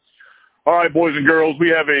All right, boys and girls, we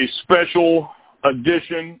have a special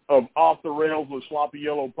edition of Off the Rails with Sloppy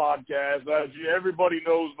Yellow podcast. As everybody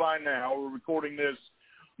knows by now, we're recording this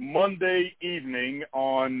Monday evening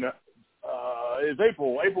on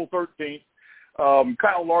April 13th.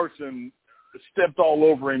 Kyle Larson stepped all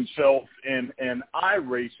over himself in an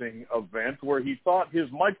iRacing event where he thought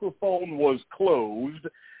his microphone was closed.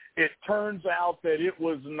 It turns out that it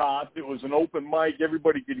was not. It was an open mic.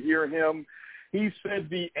 Everybody could hear him. He said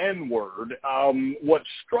the N-word. What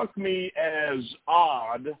struck me as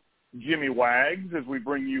odd, Jimmy Wags, as we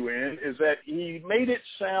bring you in, is that he made it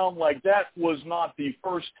sound like that was not the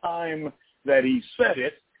first time that he said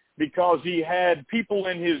it, because he had people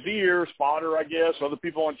in his ear, Spotter, I guess, other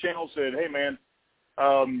people on channel said, hey, man,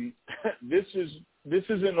 this is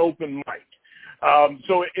an open mic.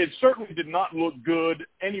 So it certainly did not look good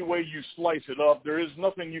any way you slice it up. There is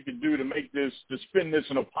nothing you can do to make this, to spin this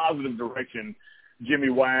in a positive direction, Jimmy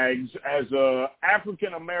Wags. As a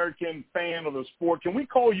African-American fan of the sport, can we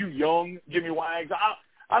call you young, Jimmy Wags?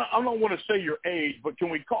 I don't want to say your age, but can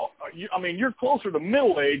we call you, I mean, you're closer to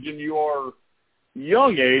middle age than you are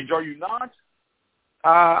young age, are you not?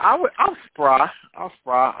 I'm spry.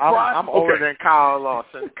 I'm older than Kyle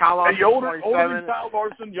Larson. Kyle Larson, hey, older than Kyle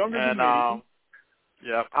Larson, younger than me.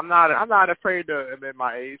 Yeah, I'm not afraid to admit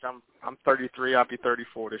my age. I'm 33. I'll be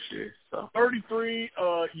 34 this year. So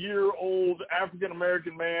 33-year-old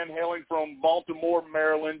African-American man hailing from Baltimore,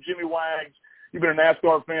 Maryland. Jimmy Wags, you've been a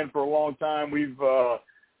NASCAR fan for a long time. We've had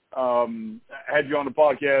you on the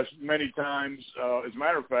podcast many times. As a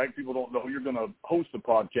matter of fact, people don't know you're going to host the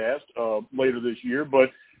podcast later this year. But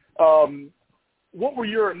what were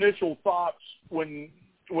your initial thoughts when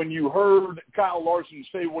you heard Kyle Larson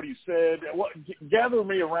say what he said? Gather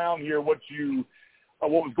me around here what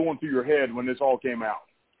was going through your head when this all came out.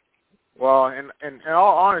 Well, in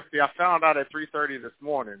all honesty, I found out at 3:30 this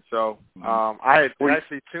morning. So I had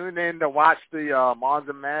actually tuned in to watch the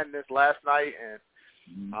Monza Madness last night, and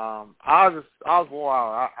I was wore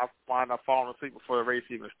out. I wound up falling asleep before the race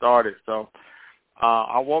even started. So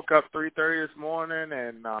I woke up 3:30 this morning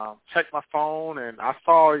and checked my phone, and I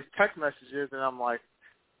saw these text messages, and I'm like,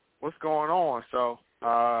 what's going on? So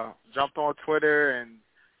jumped on Twitter and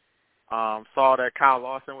saw that Kyle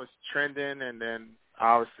Larson was trending, and then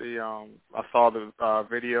obviously I saw the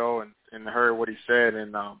video and heard what he said,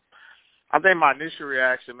 and I think my initial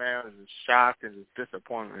reaction, man, was shock and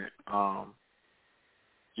disappointment.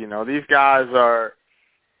 These guys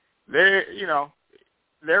they're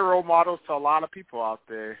role models to a lot of people out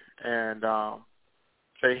there, and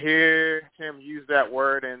to hear him use that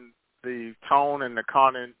word in the tone and the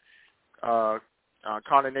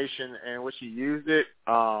condemnation in which he used it,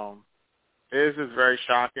 is just very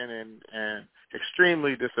shocking and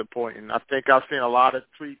extremely disappointing. I think I've seen a lot of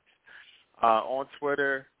tweets on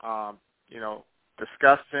Twitter,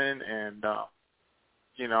 disgusting, and I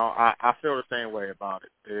feel the same way about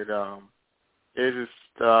it. It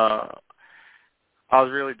just I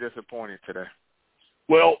was really disappointed today.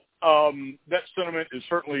 Well, that sentiment is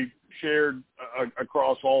certainly shared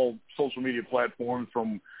across all social media platforms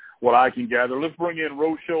from what I can gather. Let's bring in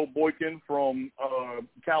Rochelle Boykin from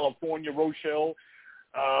California. Rochelle,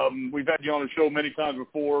 we've had you on the show many times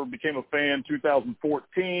before. Became a fan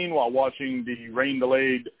 2014 while watching the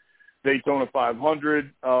rain-delayed Daytona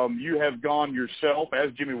 500. You have gone yourself,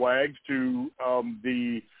 as Jimmy Wags, to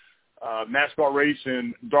the NASCAR race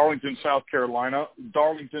in Darlington, South Carolina.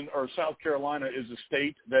 South Carolina is a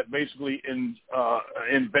state that basically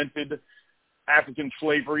invented African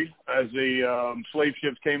slavery as the slave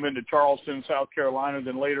ships came into Charleston, South Carolina,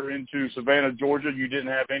 then later into Savannah, Georgia. You didn't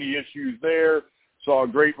have any issues there. Saw a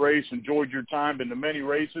great race, enjoyed your time, been to many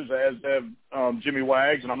races, as have Jimmy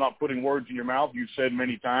Wags, and I'm not putting words in your mouth. You've said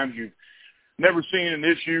many times you've never seen an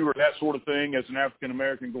issue or that sort of thing as an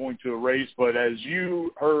African-American going to a race, but as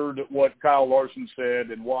you heard what Kyle Larson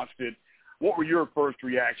said and watched it, what were your first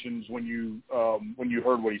reactions when you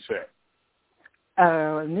heard what he said?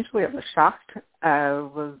 Initially, I was shocked. I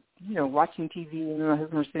was, watching TV, and my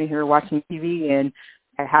husband was sitting here watching TV, and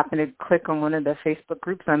I happened to click on one of the Facebook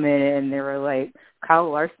groups I'm in, and they were like,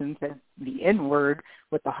 Kyle Larson said the N-word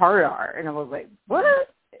with the hard R, and I was like,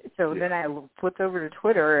 what? So then I flipped over to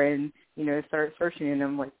Twitter and, started searching, and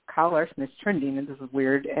I'm like, Kyle Larson is trending, and this is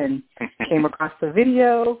weird, and came across the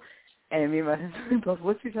video, and me and my husband both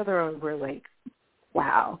looked at each other, and we're like,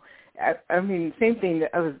 wow. I mean, same thing.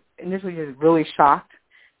 I was initially just really shocked,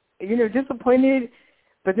 disappointed,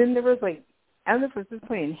 but then there was like, I don't know if it was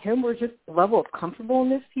disappointing in him or just the level of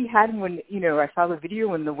comfortableness he had when, I saw the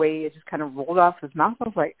video and the way it just kind of rolled off his mouth. I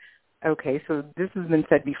was like, okay, so this has been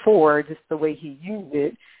said before, just the way he used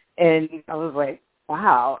it. And I was like,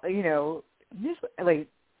 wow, just like,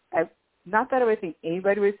 not that I would think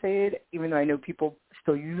anybody would say it, even though I know people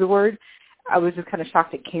still use the word. I was just kind of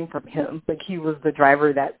shocked it came from him. Like, he was the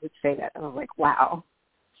driver that would say that. I was like, wow.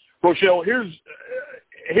 Rochelle,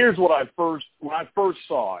 here's what when I first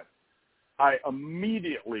saw it, I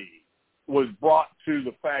immediately was brought to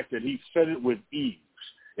the fact that he said it with ease.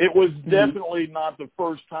 It was definitely not the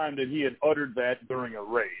first time that he had uttered that during a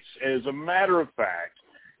race. As a matter of fact,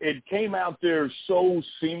 it came out there so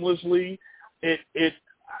seamlessly.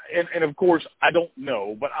 And of course, I don't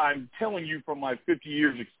know, but I'm telling you from my 50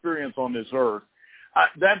 years experience on this earth,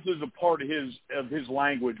 that is a part of his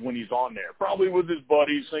language when he's on there. Probably with his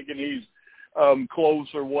buddies, thinking he's close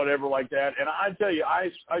or whatever like that. And I tell you,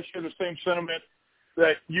 I share the same sentiment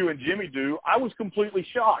that you and Jimmy do. I was completely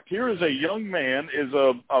shocked. Here is a young man, is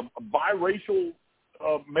a biracial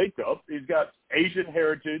makeup. He's got Asian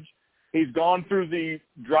heritage. He's gone through the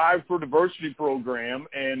Drive for Diversity program,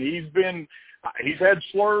 and he's had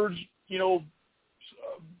slurs,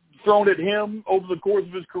 thrown at him over the course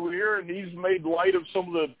of his career, and he's made light of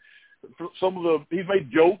some of the he's made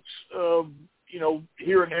jokes,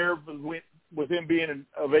 here and there with him being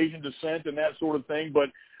of Asian descent and that sort of thing. But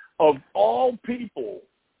of all people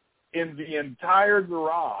in the entire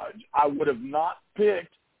garage, I would have not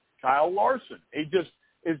picked Kyle Larson. It just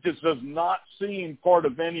does not seem part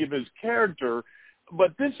of any of his character.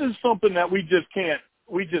 But this is something that we just can't.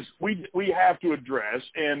 We have to address.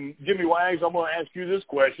 And Jimmy Wags, I'm going to ask you this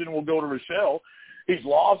question, and we'll go to Rochelle. He's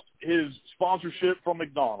lost his sponsorship from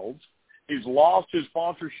McDonald's. He's lost his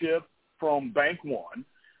sponsorship from Bank One.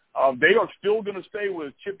 They are still going to stay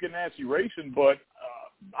with Chip Ganassi Racing, but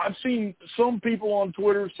I've seen some people on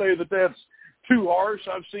Twitter say that that's too harsh.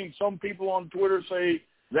 I've seen some people on Twitter say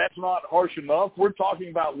that's not harsh enough. We're talking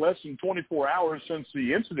about less than 24 hours since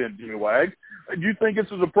the incident, Jimmy Wag. Do you think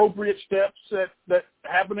it's an appropriate steps that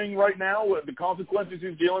happening right now with the consequences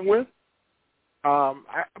he's dealing with? I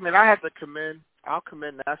have to commend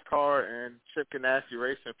NASCAR and Chip Ganassi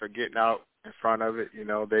Racing for getting out in front of it.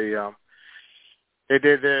 They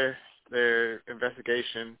did their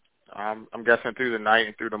investigation, I'm guessing through the night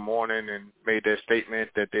and through the morning, and made their statement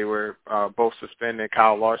that they were both suspending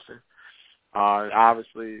Kyle Larson.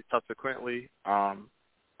 Obviously, subsequently,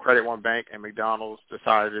 Credit One Bank and McDonald's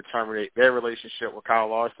decided to terminate their relationship with Kyle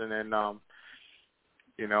Larson. And,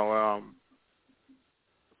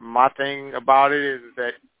 my thing about it is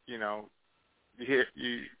that,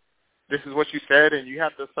 this is what you said, and you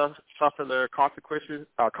have to suffer the consequences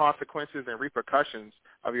and repercussions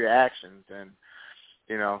of your actions. And,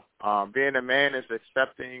 being a man is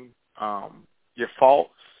accepting your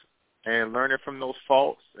faults and learning from those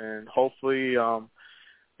faults. And hopefully, I'm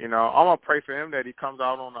going to pray for him that he comes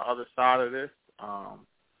out on the other side of this.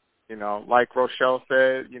 Like Rochelle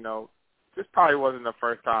said, this probably wasn't the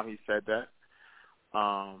first time he said that.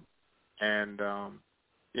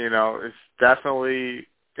 It's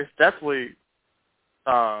definitely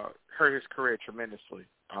hurt his career tremendously.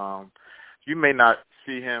 You may not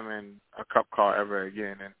see him in a Cup car ever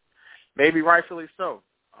again, and maybe rightfully so.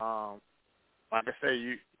 Like I say,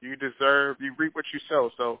 you reap what you sow.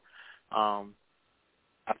 So I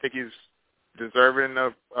think he's deserving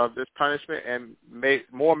of this punishment, and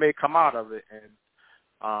more may come out of it. And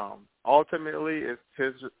ultimately, it's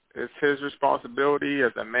his responsibility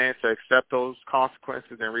as a man to accept those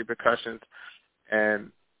consequences and repercussions.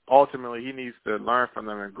 And ultimately, he needs to learn from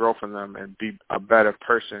them and grow from them and be a better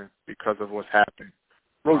person because of what's happened.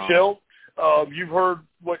 Rochelle, you've heard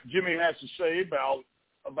what Jimmy has to say about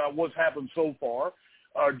what's happened so far.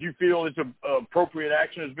 Do you feel it's appropriate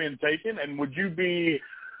action is being taken? And would you be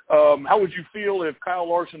how would you feel if Kyle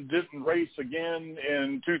Larson didn't race again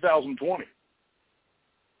in 2020?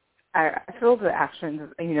 I feel the actions,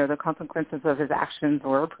 the consequences of his actions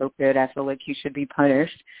were appropriate. I feel like he should be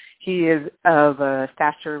punished. He is of a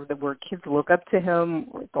stature where kids look up to him,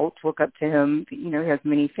 adults look up to him. He has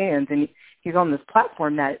many fans, and he's on this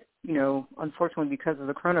platform that, unfortunately because of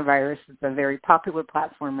the coronavirus, it's a very popular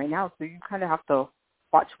platform right now. So you kind of have to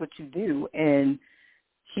watch what you do, and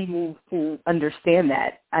he needs to understand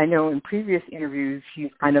that. I know in previous interviews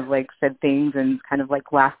he's kind of like said things and kind of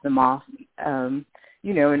like laughed them off, and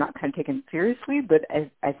not kind of taken it seriously. But I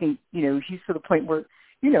think, he's to the point where,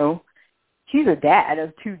 he's a dad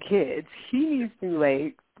of 2 kids. He needs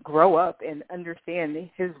to, grow up and understand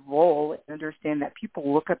his role and understand that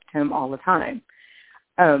people look up to him all the time.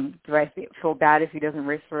 Do I feel bad if he doesn't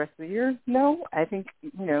race the rest of the year? No. I think,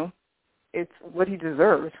 it's what he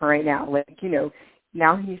deserves for right now.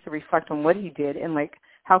 Now he needs to reflect on what he did and,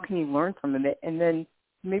 how can he learn from it? And then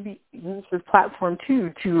maybe use his platform,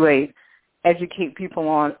 too, to, educate people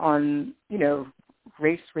on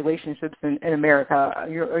race relationships in America.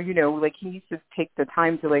 Like he needs to take the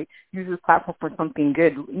time to like use his platform for something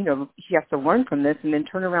good. He has to learn from this and then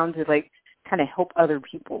turn around to like kind of help other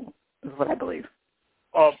people is what I believe.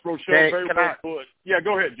 Rochelle, very well put. Yeah,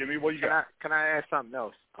 go ahead, Jimmy. What you got? Can I add something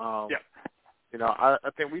else? Yeah. I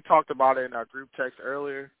think we talked about it in our group text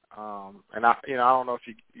earlier, and I don't know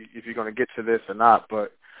if you're going to get to this or not,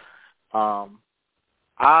 but I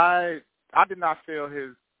did not feel his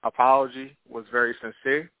apology was very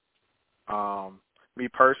sincere. Me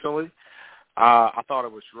personally, I thought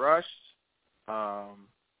it was rushed. The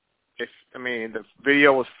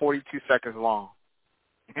video was 42 seconds long,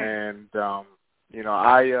 and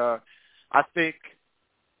I think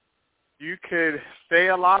you could say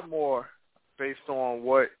a lot more based on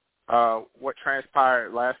what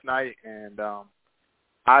transpired last night, and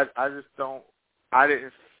I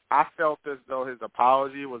felt as though his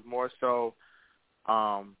apology was more so,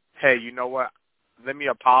 hey, you know what? Let me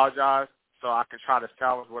apologize so I can try to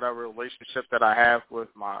salvage whatever relationship that I have with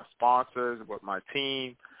my sponsors, with my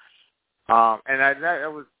team. And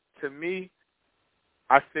that was, to me,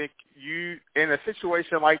 I think you, in a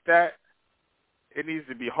situation like that, it needs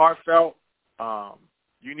to be heartfelt.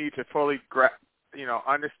 You need to fully,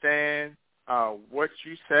 understand what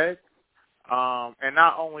you said. And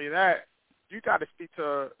not only that, you got to speak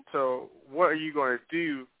to what are you going to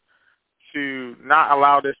do to not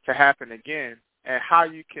allow this to happen again, and how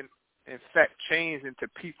you can infect change into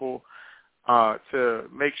people to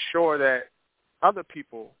make sure that other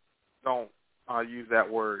people don't use that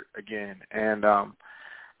word again. And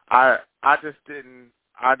I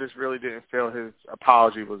just really didn't feel his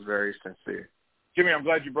apology was very sincere. Jimmy, I'm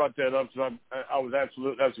glad you brought that up because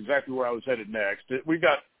that's exactly where I was headed next.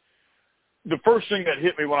 The first thing that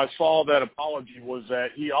hit me when I saw that apology was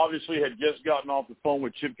that he obviously had just gotten off the phone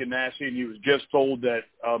with Chip Ganassi, and he was just told that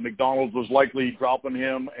McDonald's was likely dropping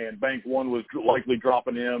him and Bank One was likely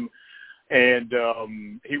dropping him, and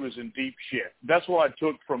he was in deep shit. That's what I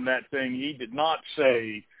took from that thing. He did not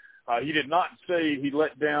say he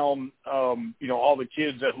let down all the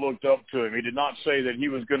kids that looked up to him. He did not say that he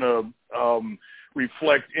was going to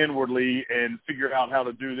reflect inwardly and figure out how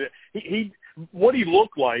to do that. What he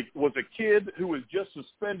looked like was a kid who was just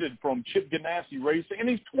suspended from Chip Ganassi Racing, and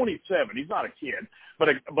he's 27. He's not a kid, but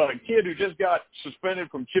a kid who just got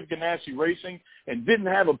suspended from Chip Ganassi Racing and didn't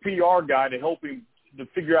have a PR guy to help him to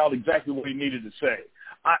figure out exactly what he needed to say.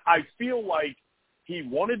 I feel like he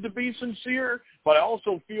wanted to be sincere, but I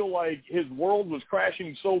also feel like his world was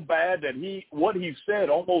crashing so bad that what he said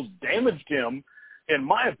almost damaged him, in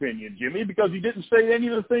my opinion, Jimmy, because he didn't say any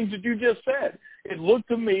of the things that you just said. It looked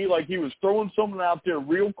to me like he was throwing something out there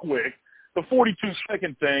real quick. The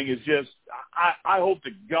 42-second thing is just, I hope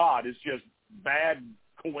to God it's just bad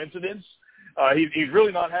coincidence. He's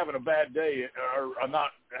really not having a bad day, or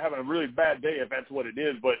not having a really bad day if that's what it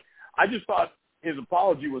is. But I just thought his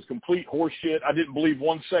apology was complete horseshit. I didn't believe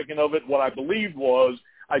 1 second of it. What I believed was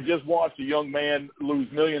I just watched a young man lose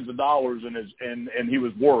millions of dollars and he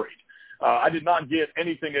was worried. I did not get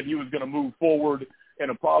anything that he was going to move forward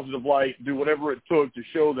in a positive light, do whatever it took to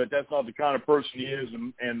show that that's not the kind of person he is,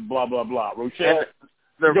 and blah, blah, blah. Rochelle,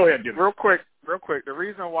 go ahead, Jimmy. Real quick. The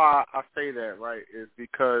reason why I say that, right, is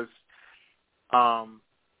because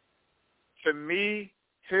to me,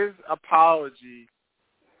 his apology,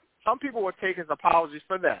 some people would take his apology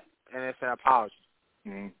for that, and it's an apology.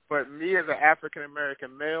 Mm-hmm. But me as an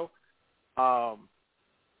African-American male, I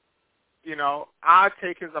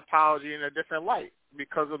take his apology in a different light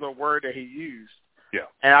because of the word that he used. Yeah.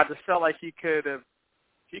 And I just felt like he could have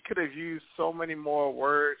used so many more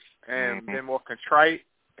words and been more contrite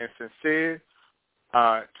and sincere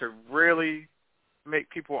to really make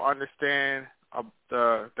people understand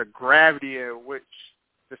the gravity in which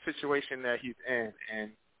the situation that he's in.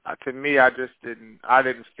 And to me, I didn't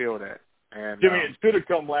feel that. And Jimmy, it should have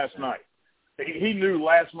come last night. He knew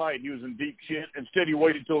last night he was in deep shit. Instead, he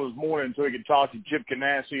waited till this morning until he could talk to Chip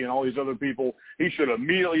Ganassi and all these other people. He should have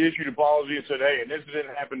immediately issued an apology and said, hey, an incident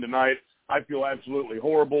happened tonight. I feel absolutely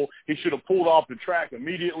horrible. He should have pulled off the track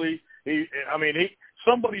immediately.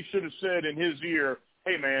 Somebody should have said in his ear,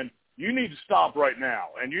 hey, man, you need to stop right now,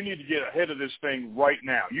 and you need to get ahead of this thing right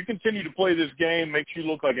now. You continue to play this game, makes you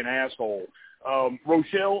look like an asshole.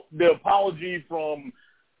 Rochelle, the apology from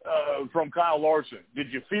Kyle Larson,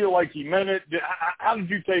 did you feel like he meant it? How did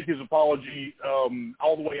you take his apology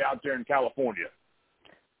all the way out there in California?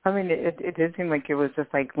 I mean, it did seem like it was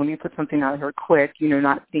just like when you put something out there quick,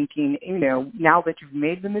 not thinking, now that you've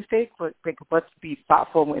made the mistake, let's be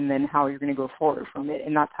thoughtful and then how you're going to go forward from it.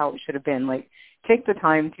 And that's how it should have been. Like, take the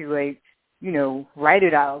time to, write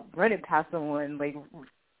it out, run it past someone,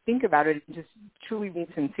 think about it and just truly being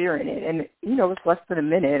sincere in it. And, it's less than a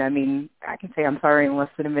minute. I mean, I can say I'm sorry in less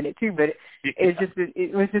than a minute too, but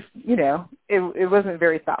it was just, it wasn't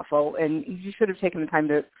very thoughtful. And you should have taken the time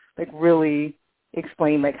to, like, really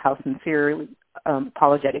explain, like, how sincerely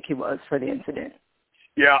apologetic he was for the incident.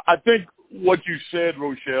 Yeah, I think what you said,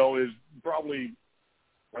 Rochelle, is probably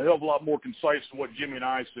a hell of a lot more concise than what Jimmy and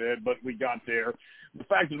I said, but we got there. The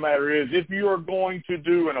fact of the matter is, if you are going to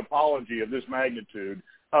do an apology of this magnitude,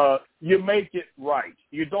 you make it right.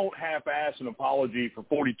 You don't half-ass an apology for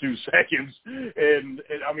 42 seconds. And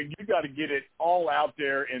I mean, you got to get it all out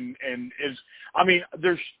there.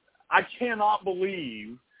 I cannot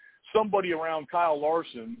believe somebody around Kyle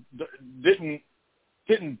Larson didn't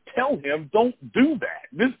tell him, don't do that.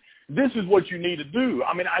 This is what you need to do.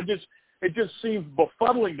 I mean, it just seems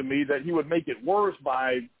befuddling to me that he would make it worse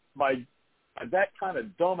by that kind of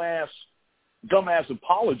dumbass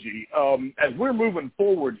apology. As we're moving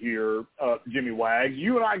forward here, Jimmy Wags,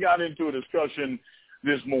 you and I got into a discussion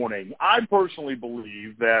this morning. I personally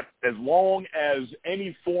believe that as long as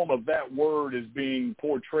any form of that word is being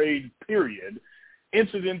portrayed, period,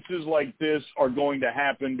 incidences like this are going to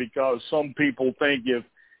happen because some people think if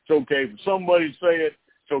it's okay for somebody to say it,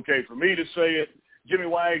 it's okay for me to say it. Jimmy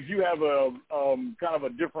Wags, you have a kind of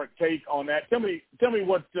a different take on that. Tell me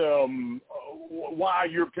what why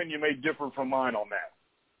your opinion may differ from mine on that.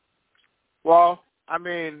 Well, I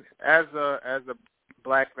mean, as a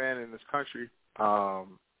black man in this country,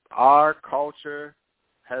 our culture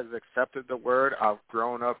has accepted the word. I've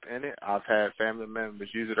grown up in it. I've had family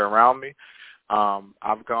members use it around me.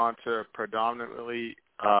 I've gone to predominantly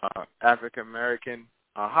African American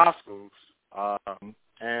high schools.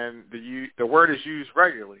 And the word is used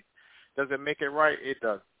regularly. Does it make it right? It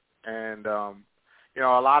does. And, a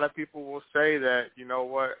lot of people will say that,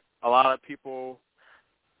 a lot of people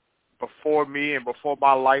before me and before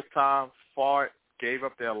my lifetime gave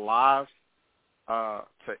up their lives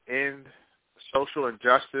to end social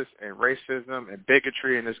injustice and racism and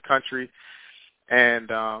bigotry in this country.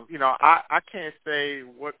 And, I can't say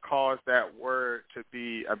what caused that word to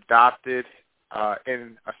be adopted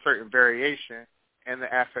in a certain variation in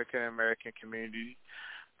the African American community.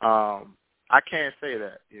 I can't say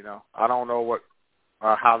that, I don't know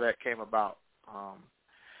how that came about.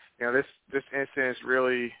 This incident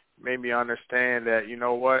really made me understand that,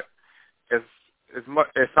 if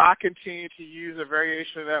I continue to use a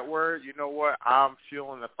variation of that word, I'm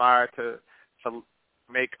fueling the fire to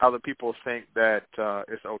make other people think that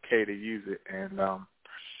it's okay to use it. And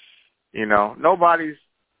nobody's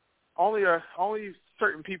only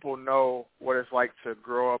certain people know what it's like to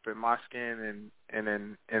grow up in my skin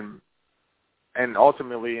and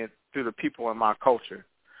ultimately through the people in my culture.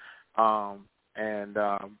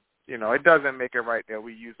 It doesn't make it right that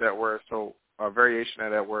we use that word a variation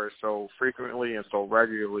of that word so frequently and so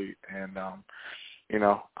regularly. And, I'm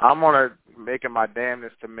going to make it my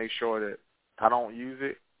damnedest to make sure that I don't use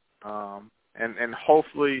it. And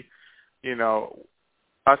hopefully,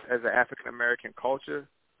 us as an African-American culture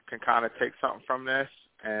can kind of take something from this.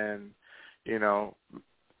 And,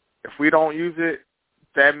 if we don't use it,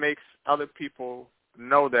 that makes other people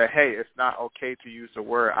know that, hey, it's not okay to use the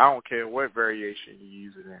word. I don't care what variation you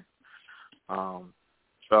use it in.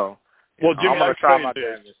 Jimmy, I'm going to try my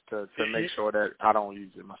damnedest to make sure that I don't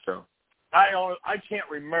use it myself. I can't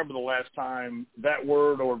remember the last time that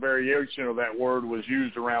word or variation of that word was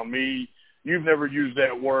used around me. You've never used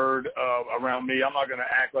that word around me. I'm not going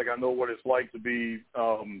to act like I know what it's like to be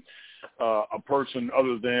a person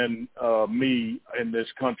other than me in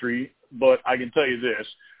this country. But I can tell you this.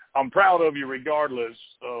 I'm proud of you regardless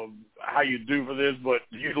of how you do for this, but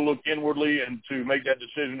you to look inwardly and to make that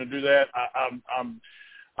decision to do that, I'm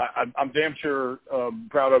damn sure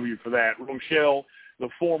proud of you for that. Rochelle, the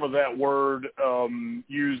form of that word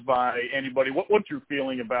used by anybody, what's your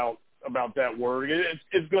feeling about that word?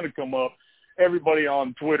 It's going to come up. Everybody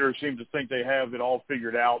on Twitter seems to think they have it all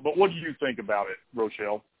figured out. But what do you think about it,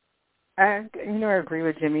 Rochelle? I agree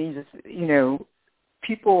with Jimmy.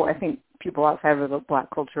 I think people outside of the black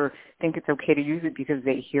culture think it's okay to use it because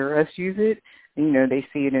they hear us use it. They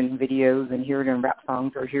see it in videos and hear it in rap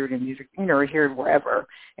songs or hear it in music, or hear it wherever.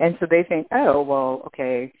 And so they think, oh, well,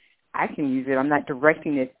 okay, I can use it. I'm not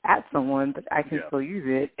directing it at someone, but I can still use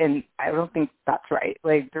it. And I don't think that's right.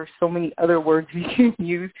 Like, there's so many other words we can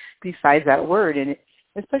use besides that word. And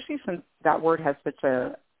especially since that word has such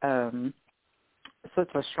a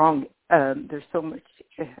strong, there's so much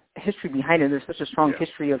history behind it. There's such a strong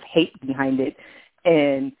history of hate behind it.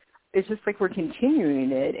 And it's just like we're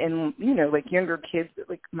continuing it. And, like younger kids,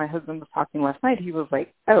 like my husband was talking last night, he was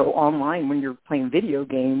like, oh, online when you're playing video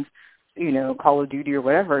games, Call of Duty or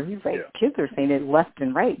whatever. He's like, kids are saying it left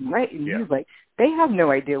and right. And he's like, they have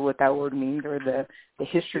no idea what that word means or the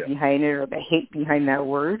history behind it or the hate behind that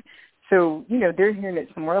word. So, they're hearing it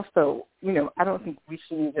somewhere else. So, I don't think we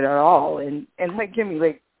should use it at all. And like Jimmy,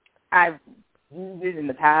 like, I've used it in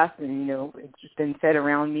the past and, it's just been said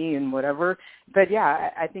around me and whatever. But, yeah,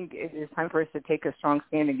 I think it is time for us to take a strong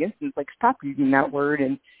stand against it. Like, stop using that word.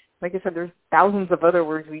 And like I said, there's thousands of other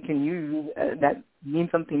words we can use that mean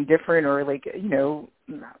something different or, like,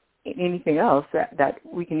 anything else that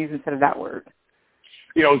we can use instead of that word.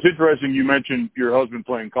 It's interesting you mentioned your husband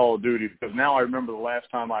playing Call of Duty because now I remember the last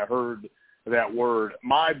time I heard that word.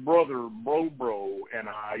 My brother, Bro, and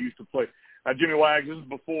I used to play. Jimmy Wags, this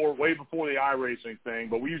is way before the iRacing thing,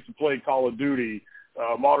 but we used to play Call of Duty,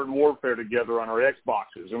 Modern Warfare together on our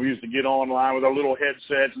Xboxes. And we used to get online with our little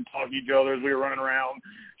headsets and talk to each other as we were running around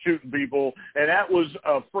shooting people. And that was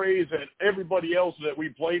a phrase that everybody else that we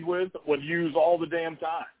played with would use all the damn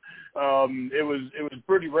time. It was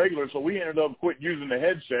pretty regular, so we ended up quit using the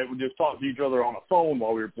headset. We just talked to each other on a phone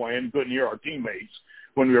while we were playing. Couldn't hear our teammates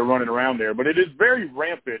when we were running around there. But it is very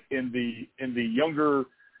rampant in the younger.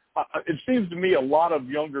 It seems to me a lot of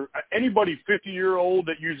younger anybody 50-year-old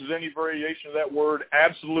that uses any variation of that word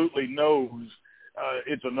absolutely knows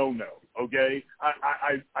it's a no-no. Okay,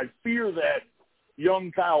 I fear that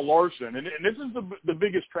young Kyle Larson, and this is the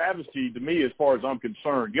biggest travesty to me as far as I'm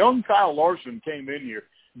concerned. Young Kyle Larson came in here.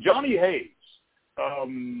 Johnny Hayes,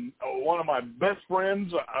 one of my best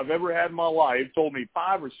friends I've ever had in my life, told me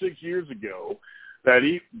 5 or 6 years ago that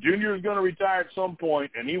Junior is going to retire at some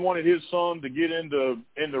point, and he wanted his son to get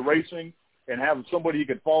into racing and have somebody he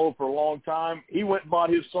could follow for a long time. He went and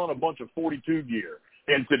bought his son a bunch of 42 gear,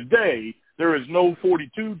 and today there is no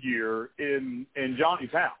 42 gear in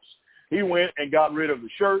Johnny's house. He went and got rid of the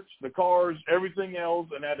shirts, the cars, everything else,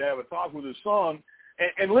 and had to have a talk with his son.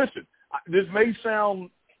 And listen, this may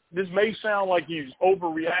sound like he's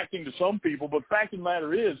overreacting to some people, but fact of the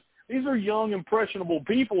matter is, these are young, impressionable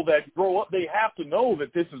people that grow up. They have to know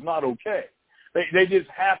that this is not okay. They just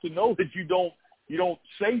have to know that you don't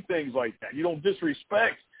say things like that. You don't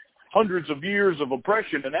disrespect hundreds of years of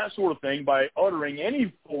oppression and that sort of thing by uttering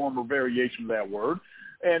any form or variation of that word.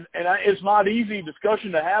 And it's not easy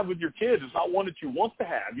discussion to have with your kids. It's not one that you want to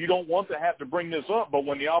have. You don't want to have to bring this up, but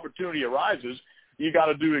when the opportunity arises, you got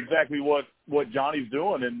to do exactly what Johnny's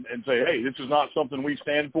doing and say, hey, this is not something we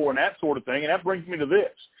stand for and that sort of thing. And that brings me to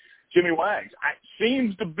this. Jimmy Wags,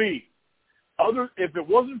 seems to be, if it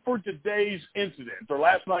wasn't for today's incident or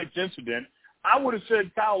last night's incident, I would have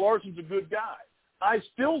said Kyle Larson's a good guy. I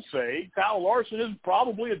still say Kyle Larson is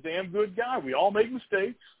probably a damn good guy. We all make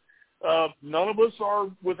mistakes. None of us are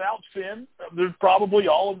without sin. There's probably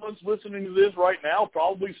all of us listening to this right now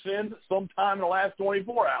probably sinned sometime in the last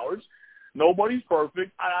 24 hours. Nobody's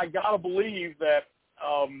perfect. I got to believe that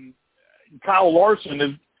Kyle Larson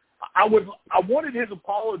is – I wanted his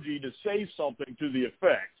apology to say something to the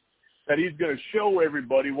effect that he's going to show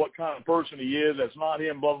everybody what kind of person he is. That's not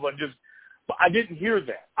him, blah, blah, blah. But I didn't hear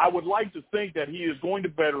that. I would like to think that he is going to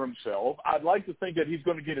better himself. I'd like to think that he's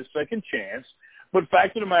going to get a second chance. But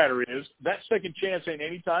fact of the matter is that second chance ain't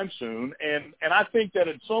anytime soon. And I think that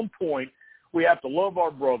at some point we have to love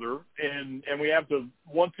our brother and we have to,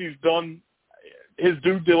 once he's done his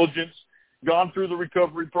due diligence, gone through the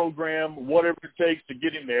recovery program, whatever it takes to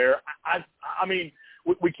get him there. I mean,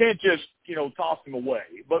 we can't just, toss him away.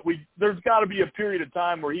 But there's got to be a period of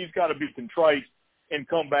time where he's got to be contrite and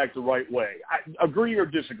come back the right way. I agree or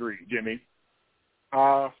disagree, Jimmy?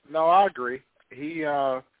 No, I agree.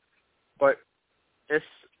 But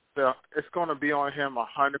it's going to be on him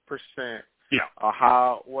 100%. Yeah.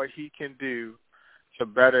 What he can do to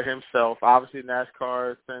better himself. Obviously,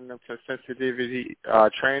 NASCAR send him to sensitivity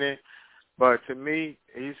training, but to me,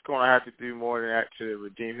 he's going to have to do more than that to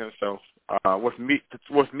redeem himself. With me,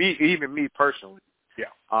 even me personally. Yeah.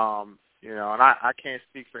 And I can't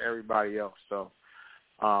speak for everybody else. So,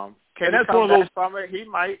 can and that's he come one of those. From it? He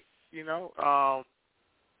might. He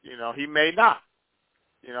may not.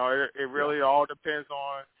 It really all depends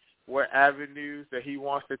on what avenues that he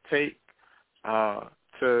wants to take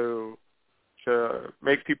to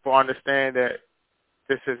make people understand that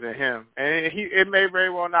this isn't him. And it may very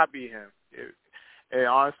well not be him. It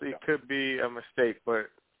honestly could be a mistake. But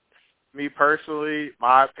me personally,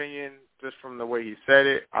 my opinion, just from the way he said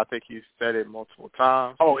it, I think he said it multiple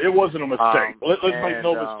times. Oh, it wasn't a mistake. Let's make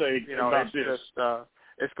no mistake about it's this. Just,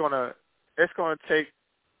 it's gonna take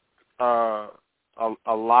a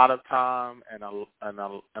lot of time and a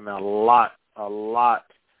lot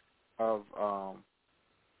of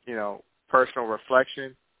personal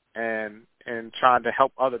reflection and trying to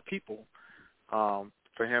help other people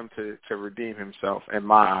for him to redeem himself in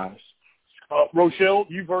my eyes. Rochelle,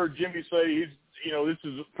 you've heard Jimmy say this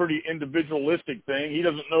is a pretty individualistic thing. He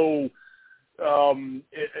doesn't know.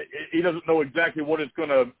 He doesn't know exactly what it's going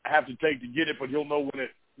to have to take to get it, but he'll know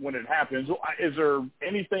when it happens. Is there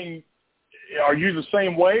anything? Are you the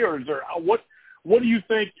same way, or is there what do you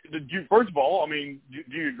think? First of all, I mean,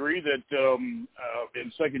 do you agree that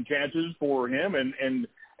in second chances for him, and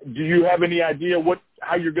do you have any idea what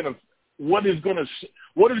is going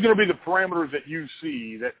to be the parameters that you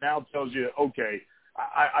see that now tells you, okay,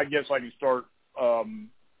 I guess I can start,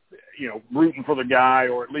 rooting for the guy,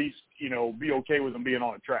 or at least, be okay with him being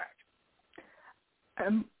on a track?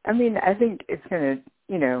 I mean, I think it's going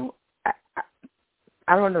to,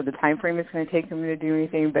 I don't know the time frame it's going to take him to do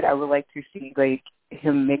anything, but I would like to see, like,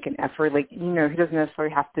 him make an effort. Like, he doesn't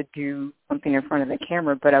necessarily have to do something in front of the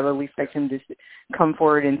camera, but I would at least like him to come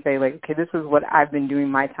forward and say, like, okay, this is what I've been doing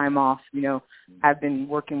my time off. I've been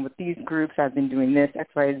working with these groups. I've been doing this, X,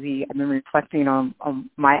 Y, Z. I've been reflecting on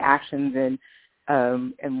my actions and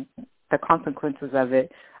the consequences of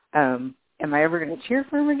it. Am I ever going to cheer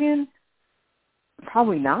for him again?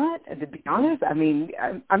 Probably not, to be honest. I mean,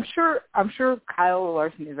 I'm sure Kyle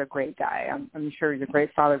Larson is a great guy. I'm sure he's a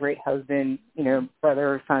great father, great husband, brother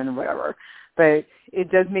or son, whatever. But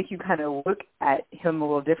it does make you kind of look at him a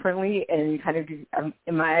little differently, and you kind of,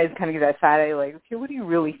 in my eyes, kind of get that side eye, like, okay, what are you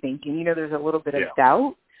really thinking? There's a little bit of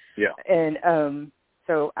doubt. Yeah. And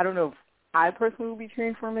so I don't know if I personally will be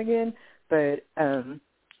cheering for him again, but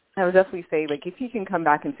I would definitely say, like, if he can come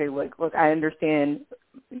back and say, look, I understand,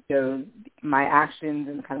 my actions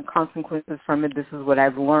and kind of consequences from it. This is what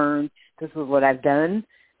I've learned. This is what I've done,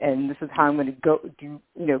 and this is how I'm going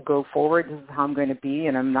to go forward. This is how I'm going to be,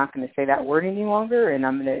 and I'm not going to say that word any longer. And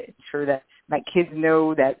I'm going to ensure that my kids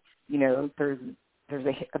know that there's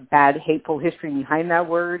a bad, hateful history behind that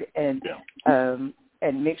word, and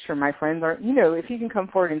make sure my friends aren't. If he can come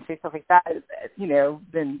forward and say stuff like that,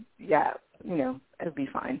 then it'll be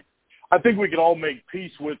fine. I think we could all make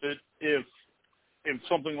peace with it if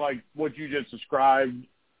something like what you just described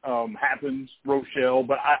happens, Rochelle.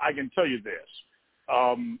 But I can tell you this.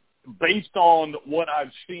 Based on what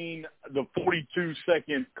I've seen, the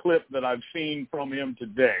 42-second clip that I've seen from him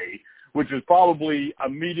today, which was probably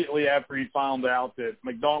immediately after he found out that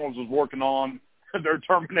McDonald's was working on their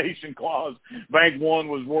termination clause, Bank One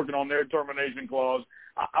was working on their termination clause,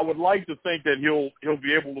 I would like to think that he'll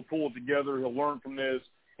be able to pull it together, he'll learn from this,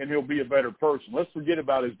 and he'll be a better person. Let's forget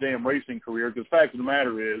about his damn racing career, because the fact of the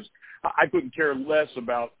matter is I couldn't care less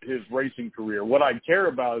about his racing career. What I care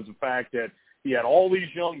about is the fact that he had all these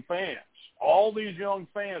young fans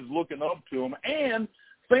looking up to him, and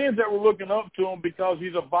fans that were looking up to him because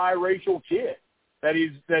he's a biracial kid, that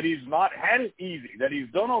he's not had it easy, that he's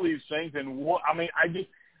done all these things. And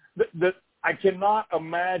I cannot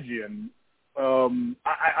imagine.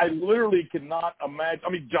 I literally cannot imagine. I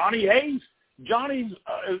mean, Johnny's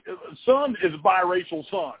son is a biracial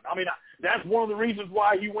son. I mean, that's one of the reasons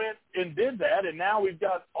why he went and did that, and now we've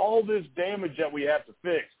got all this damage that we have to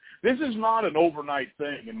fix. This is not an overnight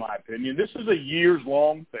thing, in my opinion. This is a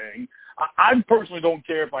years-long thing. I personally don't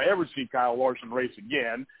care if I ever see Kyle Larson race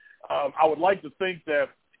again. I would like to think that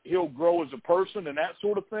he'll grow as a person and that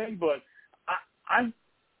sort of thing, but I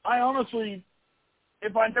honestly,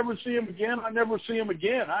 if I never see him again, I never see him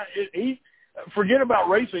again. Forget about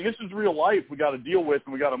racing. This is real life we got to deal with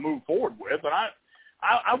and we got to move forward with. And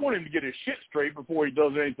I want him to get his shit straight before he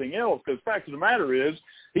does anything else, because the fact of the matter is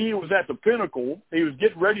he was at the pinnacle. He was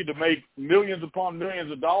getting ready to make millions upon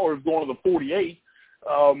millions of dollars going to the 48.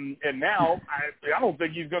 And now I don't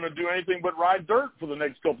think he's going to do anything but ride dirt for the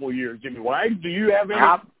next couple of years. Jimmy Wag, do you have any?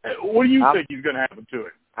 What do you think he's going to happen to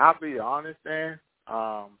it? I'll be honest, man.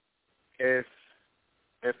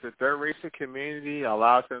 If the dirt racing community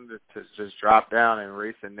allows him to just drop down and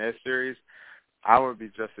race in their series, I would be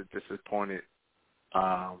just as disappointed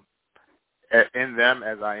in them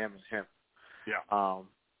as I am in him. Yeah.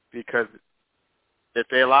 Because if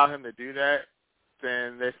they allow him to do that,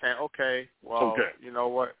 then they're saying, okay, well, you know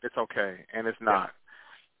what, it's okay, and it's not.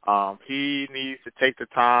 Yeah. He needs to take the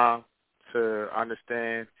time to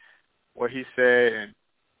understand what he said, and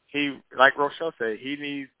he, like Rochelle said, he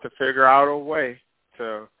needs to figure out a way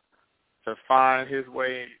to find his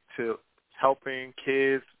way to helping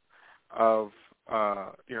kids of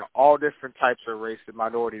all different types of races,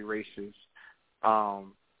 minority races,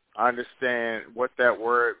 understand what that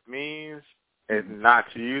word means and not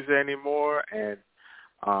to use it anymore, and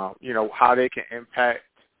how they can impact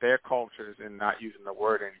their cultures and not using the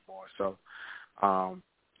word anymore. So,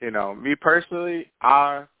 me personally,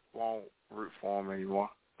 I won't root for him anymore.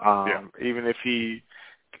 Even if he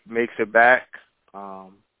makes it back,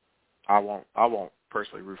 I won't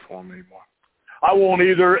personally root for him anymore. I won't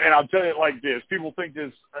either, and I'll tell you it like this. People think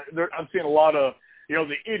this. I'm seeing a lot of,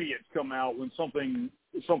 the idiots come out when something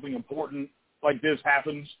important like this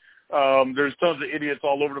happens. There's tons of idiots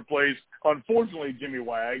all over the place. Unfortunately, Jimmy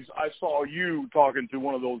Wags, I saw you talking to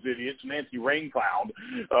one of those idiots, Nancy Raincloud,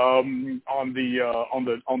 on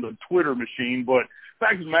the Twitter machine. But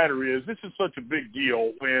fact of the matter is, this is such a big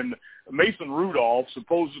deal when Mason Rudolph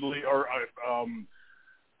supposedly, or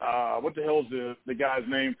what the hell is the guy's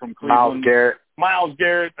name from Cleveland? Myles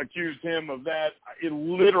Garrett accused him of that. It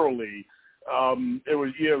literally,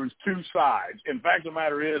 it was two sides. In fact, the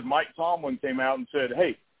matter is, Mike Tomlin came out and said,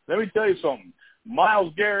 "Hey, let me tell you something.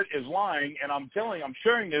 Myles Garrett is lying, and I'm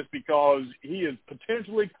sharing this because he is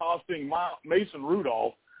potentially costing Mason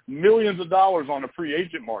Rudolph millions of dollars on a free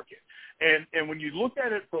agent market." And when you look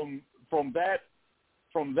at it from that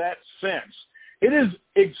sense, it is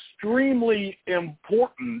extremely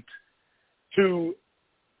important to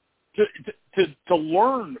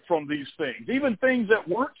learn from these things, even things that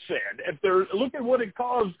weren't said. Look at what it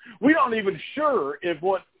caused. We aren't even sure if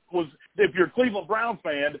you're a Cleveland Browns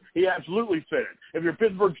fan, he absolutely said it. If you're a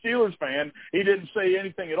Pittsburgh Steelers fan, he didn't say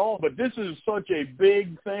anything at all. But this is such a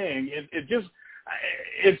big thing.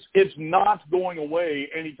 It's not going away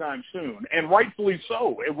anytime soon, and rightfully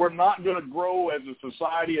so. We're not going to grow as a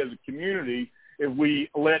society, as a community, if we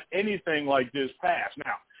let anything like this pass.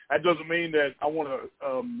 Now, that doesn't mean that I want to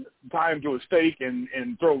tie him to a stake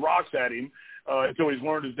and throw rocks at him until he's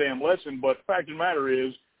learned his damn lesson. But the fact of the matter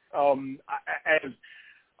is,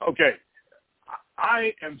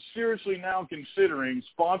 I am seriously now considering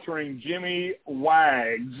sponsoring Jimmy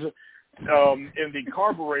Wags in the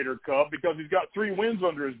Carburetor Cup because he's got 3 wins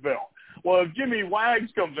under his belt. Well, if Jimmy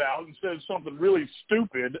Wags comes out and says something really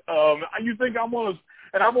stupid, you think I'm going to –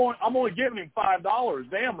 and I'm only giving him $5.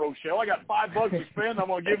 Damn, Rochelle, I got $5 to spend. I'm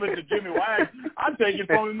going to give it to Jimmy Wags. I'm taking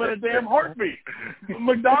from him in a damn heartbeat.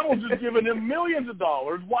 McDonald's is giving him millions of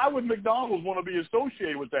dollars. Why would McDonald's want to be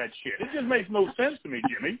associated with that shit? It just makes no sense to me,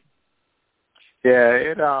 Jimmy.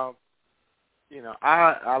 Yeah,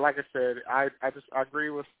 I like I said, I agree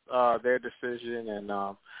with their decision, and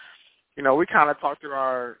we kind of talked through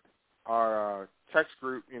our text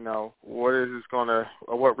group,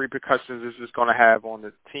 what repercussions is this going to have on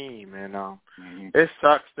the team, and it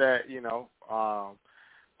sucks that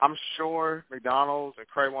I'm sure McDonald's and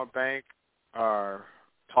Credit One Bank are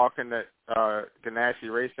talking to Ganassi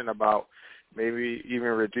Racing about maybe even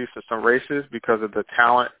reducing some races because of the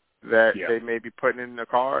talent that they may be putting in the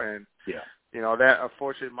car, and that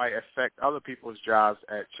unfortunately might affect other people's jobs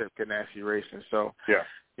at Chip Ganassi Racing. So,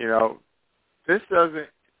 this doesn't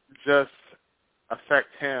just affect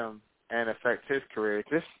him and affect his career.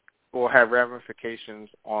 This will have ramifications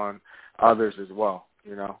on others as well.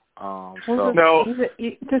 Just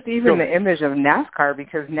even the image of NASCAR,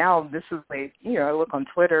 because now this is like, I look on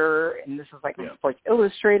Twitter and this is like on Sports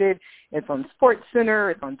Illustrated, it's on Sports Center,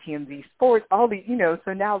 it's on TMZ Sports, all the,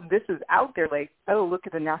 so now this is out there like, oh, look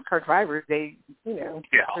at the NASCAR drivers. They, there's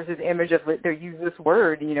this image of they use this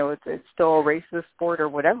word, it's still a racist sport or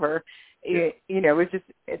whatever.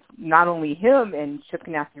 It's not only him and Chip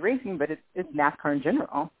Ganassi Racing, but it's NASCAR in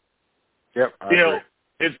general. Yep. I agree.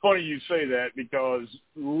 It's funny you say that because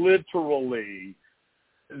literally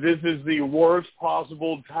this is the worst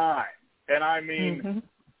possible time. And I mean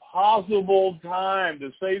possible time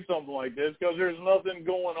to say something like this because there's nothing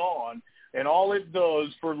going on. And all it does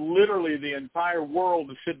for literally the entire world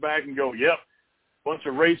to sit back and go, yep, bunch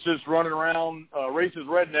of racists running around, racist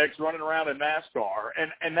rednecks running around in NASCAR.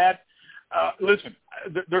 And that, listen,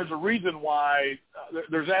 there's a reason why,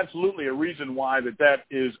 there's absolutely a reason why that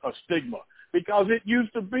is a stigma. Because it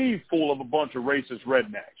used to be full of a bunch of racist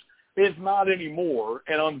rednecks. It's not anymore.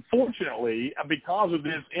 And unfortunately, because of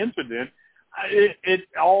this incident,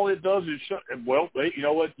 all it does is you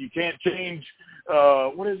know what? You can't change,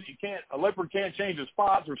 a leopard can't change his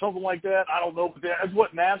spots or something like that. I don't know, but that's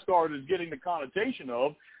what NASCAR is getting the connotation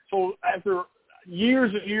of. So after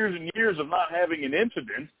years and years and years of not having an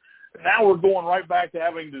incident, now we're going right back to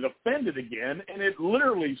having to defend it again, and it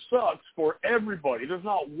literally sucks for everybody. There's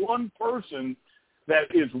not one person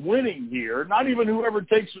that is winning here, not even whoever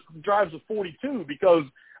drives the 42, because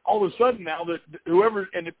all of a sudden now that whoever,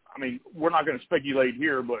 we're not going to speculate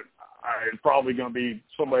here, but it's probably going to be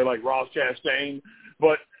somebody like Ross Chastain.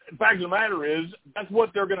 But the fact of the matter is, that's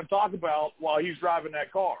what they're going to talk about while he's driving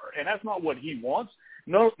that car, and that's not what he wants.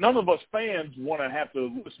 None of us fans want to have to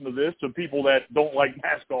listen to this, to people that don't like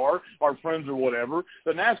NASCAR, our friends or whatever.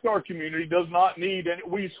 The NASCAR community does not need any.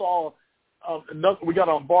 We saw, we got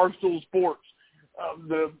on Barstool Sports,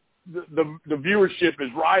 the the viewership is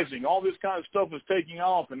rising. All this kind of stuff is taking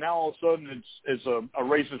off, and now all of a sudden it's a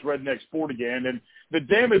racist redneck sport again. And the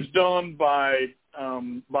damage done by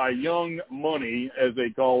young money, as they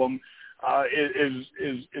call them, is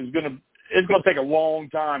going to take a long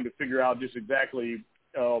time to figure out just exactly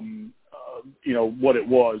what it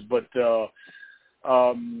was. But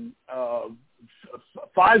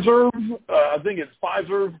Pfizer, I think it's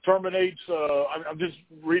Pfizer terminates. I'm just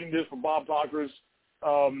reading this from Bob Talkers.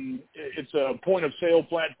 It's a point-of-sale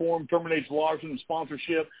platform, terminates Larson's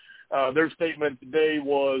sponsorship. Their statement today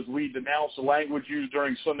was, we denounce the language used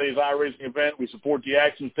during Sunday's iRacing event. We support the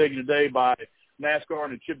actions taken today by NASCAR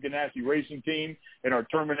and the Chip Ganassi Racing Team and are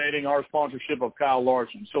terminating our sponsorship of Kyle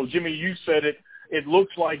Larson. So, Jimmy, you said it. It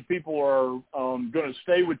looks like people are going to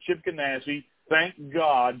stay with Chip Ganassi. Thank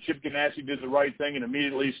God Chip Ganassi did the right thing and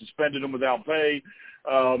immediately suspended him without pay.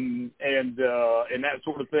 And that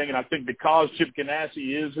sort of thing. And I think because Chip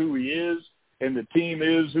Ganassi is who he is and the team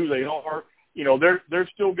is who they are, they're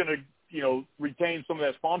still going to, retain some of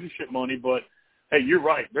that sponsorship money. But, hey, you're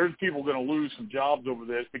right. There's people going to lose some jobs over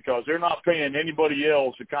this because they're not paying anybody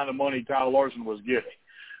else the kind of money Kyle Larson was getting.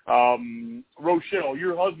 Rochelle,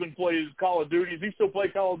 your husband plays Call of Duty. Does he still play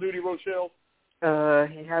Call of Duty, Rochelle?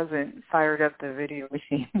 He hasn't fired up the video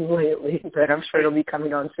machine lately, but I'm sure it'll be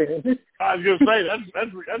coming on soon. I was going to say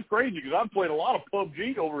that's crazy because I've played a lot of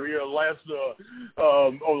PUBG over here over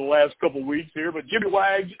the last couple of weeks here. But Jimmy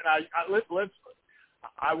Wags, and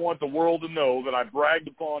I want the world to know that I bragged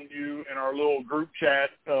upon you in our little group chat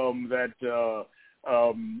that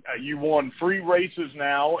you won free races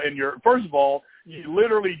now, and first of all, you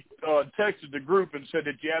literally texted the group and said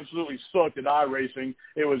that you absolutely sucked at iRacing.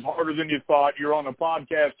 It was harder than you thought. You're on a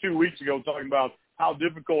podcast 2 weeks ago talking about how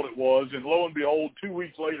difficult it was, and lo and behold, 2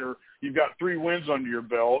 weeks later, you've got 3 wins under your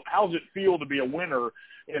belt. How does it feel to be a winner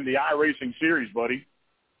in the iRacing series, buddy?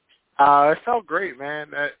 It felt great, man.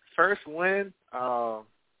 That first win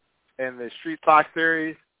in the Street Talk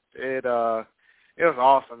series, it was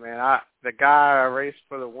awesome, man. The guy I raced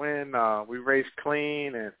for the win, we raced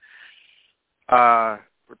clean, and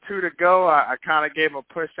with 2 to go, I kind of gave him a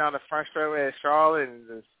push down the front straightaway at Charlotte and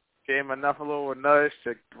just gave him a little nudge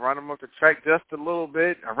to run him up the track just a little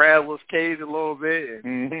bit. I rattled his cage a little bit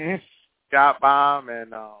and got by him,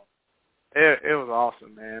 and it was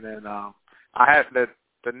awesome, man. And I had the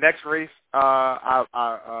next race I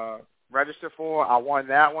registered for. I won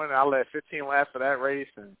that one. I led 15 laps for that race,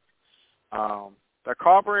 and the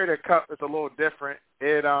Carburetor Cup is a little different.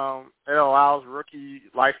 It allows rookie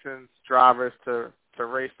licensed drivers to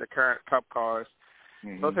race the current Cup cars.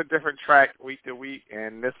 So it's a different track week to week,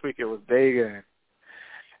 and this week it was Dega. And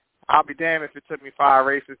I'll be damned if it took me 5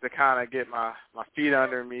 races to kind of get my feet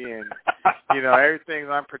under me, and everything's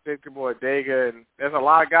unpredictable at Dega. And there's a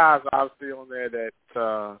lot of guys obviously on there that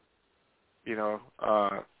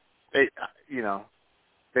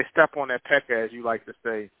they step on their pecker, as you like to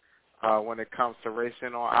say, when it comes to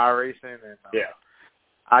racing on iRacing. And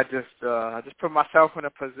I just put myself in a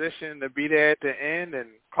position to be there at the end and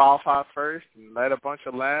qualify first and led a bunch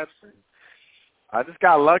of laps. And I just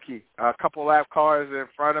got lucky. A couple lap cars in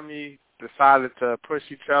front of me decided to push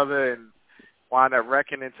each other and wound up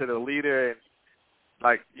wrecking into the leader.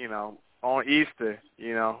 And on Easter,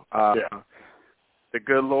 the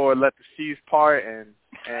good Lord let the seas part, and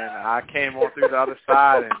I came on through the other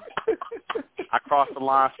side, and I crossed the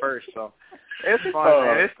line first. So it's fun,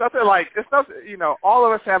 man. It's nothing, all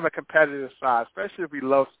of us have a competitive side, especially if we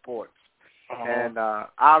love sports. And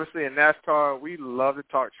obviously in NASCAR, we love to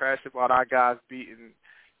talk trash about our guys beating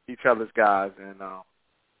each other's guys. And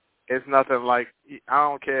it's nothing like, I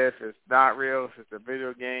don't care if it's not real, if it's a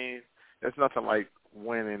video game, it's nothing like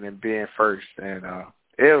winning and being first. And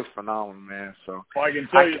it was phenomenal, man. So I can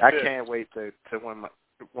tell you I can't wait to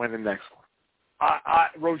win the next one.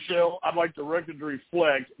 Rochelle, I'd like the record to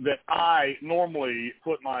reflect that I normally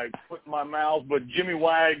put my foot in my mouth, but Jimmy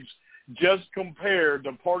Wags just compared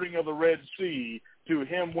the parting of the Red Sea to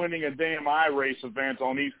him winning a damn iRace event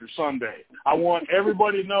on Easter Sunday. I want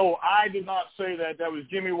everybody to know I did not say that. That was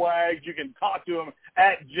Jimmy Wags. You can talk to him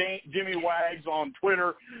at Jimmy Wags on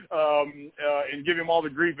Twitter and give him all the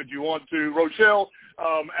grief that you want to. Rochelle,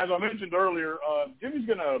 as I mentioned earlier, Jimmy's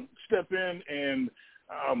going to step in and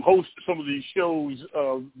host some of these shows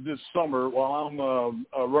this summer while I'm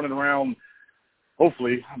running around.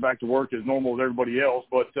 Hopefully, I'm back to work as normal as everybody else.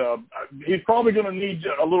 But he's probably going to need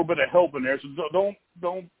a little bit of help in there. So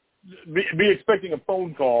don't be expecting a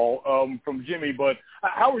phone call from Jimmy. But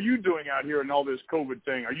how are you doing out here in all this COVID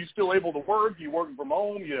thing? Are you still able to work? Are you working from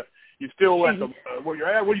home? You still at where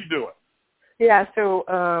you're at? What are you doing? Yeah, so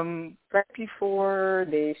right before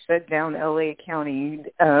they shut down LA County,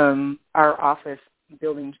 our office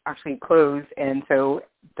building actually closed, and so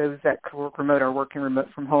those that could work remote are working remote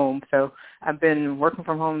from home. So I've been working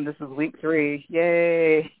from home. This is week 3.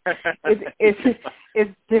 Yay!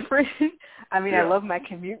 It's different. I mean, I love my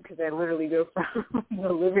commute because I literally go from the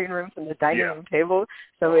living room to the dining room table,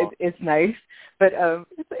 so it's nice. But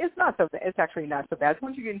it's not so bad. It's actually not so bad.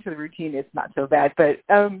 Once you get into the routine, it's not so bad. But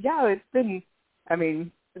it's been. I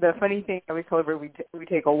mean, the funny thing, we celebrate. We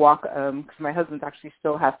take a walk because my husband actually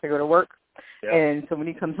still has to go to work. Yep. And so when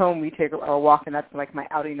he comes home, we take a walk, and that's like my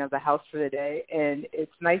outing of the house for the day. And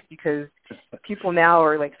it's nice because people now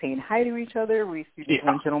are like saying hi to each other. We see this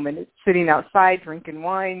one gentleman sitting outside drinking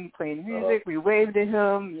wine, playing music. We waved at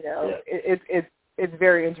him. You know, it's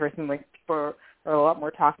very interesting. Like people are a lot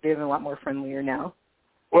more talkative and a lot more friendlier now.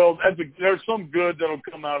 Well, there's some good that'll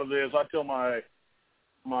come out of this. I tell my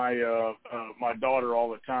daughter all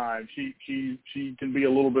the time, she can be a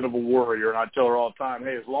little bit of a worrier, and I tell her all the time,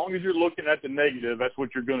 hey, as long as you're looking at the negative, that's what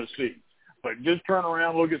you're going to see. But just turn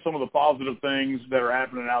around, look at some of the positive things that are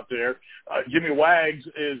happening out there. Jimmy Wags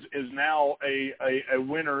is now a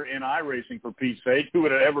winner in iRacing, for Pete's sake. Who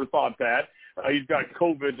would have ever thought that? He's got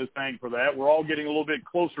COVID to thank for that. We're all getting a little bit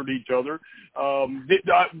closer to each other.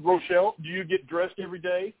 Rochelle, do you get dressed every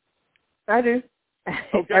day? I do.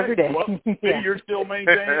 Okay. Every day. Well, you're still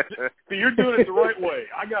maintaining. See, you're doing it the right way.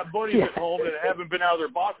 I got buddies at home that haven't been out of their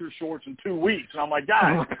boxer shorts in 2 weeks, and I'm like,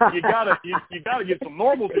 guys, you gotta get some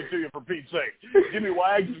normalcy to you, for Pete's sake. Jimmy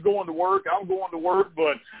Wags is going to work. I'm going to work,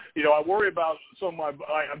 but I worry about some of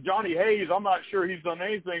my Johnny Hayes. I'm not sure he's done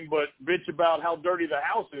anything but bitch about how dirty the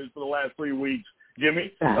house is for the last 3 weeks.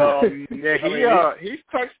 Jimmy, he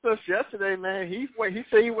texted us yesterday, man. He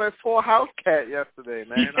said he went full house cat yesterday,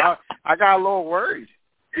 man. Yeah. I got a little worried.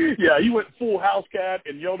 Yeah, he went full house cat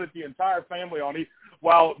and yelled at the entire family on him.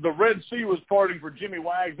 While the Red Sea was parting for Jimmy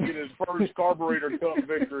Wags to get his first Carburetor Cup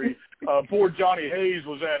victory, poor Johnny Hayes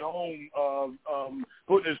was at home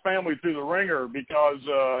putting his family through the ringer because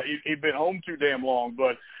he'd been home too damn long.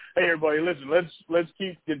 But hey, everybody, listen, let's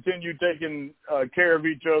continue taking care of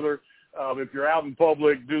each other. If you're out in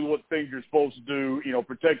public, do what things you're supposed to do.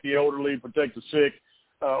 Protect the elderly, protect the sick,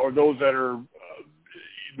 or those that are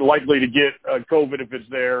likely to get COVID if it's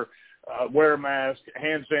there. Wear a mask,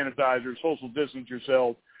 hand sanitizer, social distance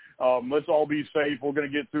yourself. Let's all be safe. We're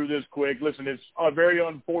going to get through this quick. Listen, it's very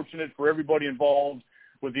unfortunate for everybody involved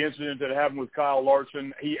with the incident that happened with Kyle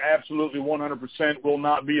Larson. He absolutely 100% will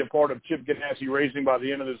not be a part of Chip Ganassi Racing by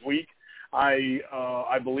the end of this week. I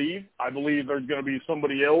believe there's going to be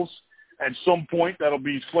somebody else at some point that'll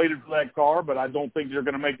be slated for that car, but I don't think they're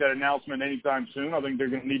going to make that announcement anytime soon. I think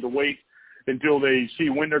they're going to need to wait until they see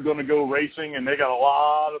when they're going to go racing, and they got a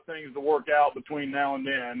lot of things to work out between now and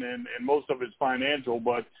then, and most of it's financial.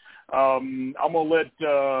 But I'm going to let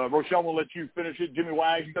Rochelle, I'm going to let you finish it. Jimmy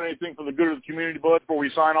Wags, you got anything for the good of the community, bud, before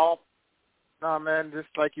we sign off? No, man, just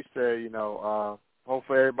like you said,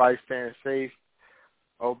 hopefully everybody's staying safe.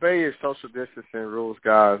 Obey your social distancing rules,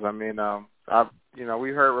 guys. I mean, we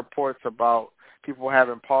heard reports about people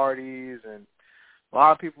having parties and a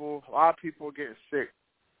lot of people getting sick,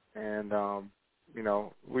 and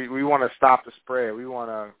we want to stop the spread. We want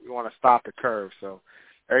to stop the curve. So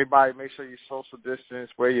everybody, make sure you social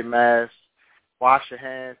distance, wear your mask, wash your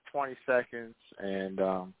hands 20 seconds, and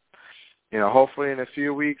hopefully in a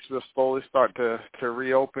few weeks we'll slowly start to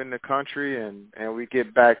reopen the country and we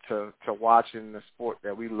get back to watching the sport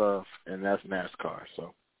that we love, and that's NASCAR.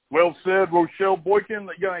 So. Well said. Rochelle Boykin,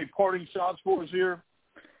 you got any parting shots for us here?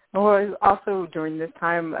 Well, also during this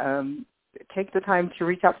time, take the time to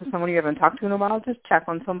reach out to someone you haven't talked to in a while. Just check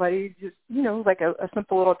on somebody. Just, like a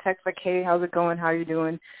simple little text like, hey, how's it going? How are you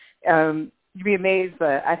doing? You'd be amazed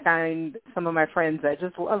that I find some of my friends that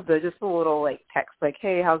just love just a little like text like,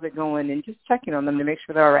 hey, how's it going? And just checking on them to make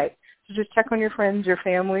sure they're all right. So just check on your friends, your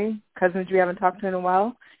family, cousins you haven't talked to in a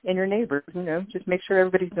while, and your neighbors. Just make sure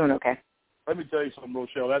everybody's doing okay. Let me tell you something,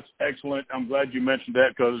 Rochelle. That's excellent. I'm glad you mentioned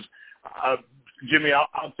that because, Jimmy,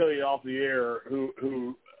 I'll tell you off the air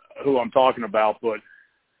who I'm talking about. But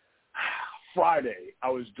Friday, I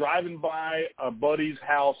was driving by a buddy's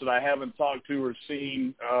house that I haven't talked to or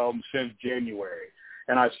seen since January,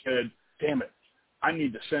 and I said, "Damn it, I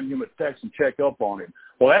need to send him a text and check up on him.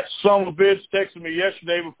 Well, that son of a bitch texted me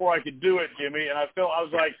yesterday before I could do it, Jimmy, and I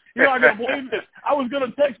was like, you're not going to believe this. I was going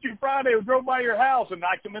to text you Friday. I drove by your house, and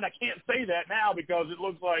I can't say that now because it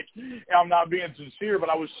looks like I'm not being sincere,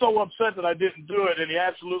 but I was so upset that I didn't do it, and he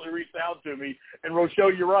absolutely reached out to me. And,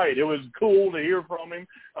 Rochelle, you're right. It was cool to hear from him.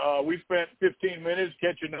 We spent 15 minutes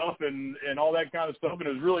catching up and all that kind of stuff, and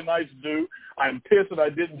it was really nice to do. I'm pissed that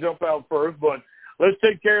I didn't jump out first, but let's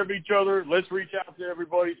take care of each other. Let's reach out to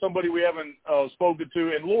everybody, somebody we haven't spoken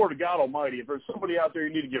to. And Lord God Almighty, if there's somebody out there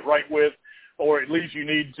you need to get right with, or at least you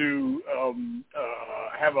need to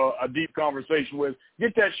have a deep conversation with,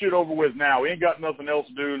 get that shit over with now. We ain't got nothing else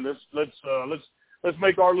to do. And let's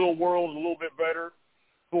make our little world a little bit better.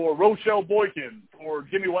 For Rochelle Boykin, for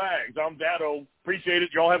Jimmy Wags, I'm Dado. Appreciate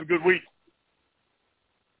it. Y'all have a good week.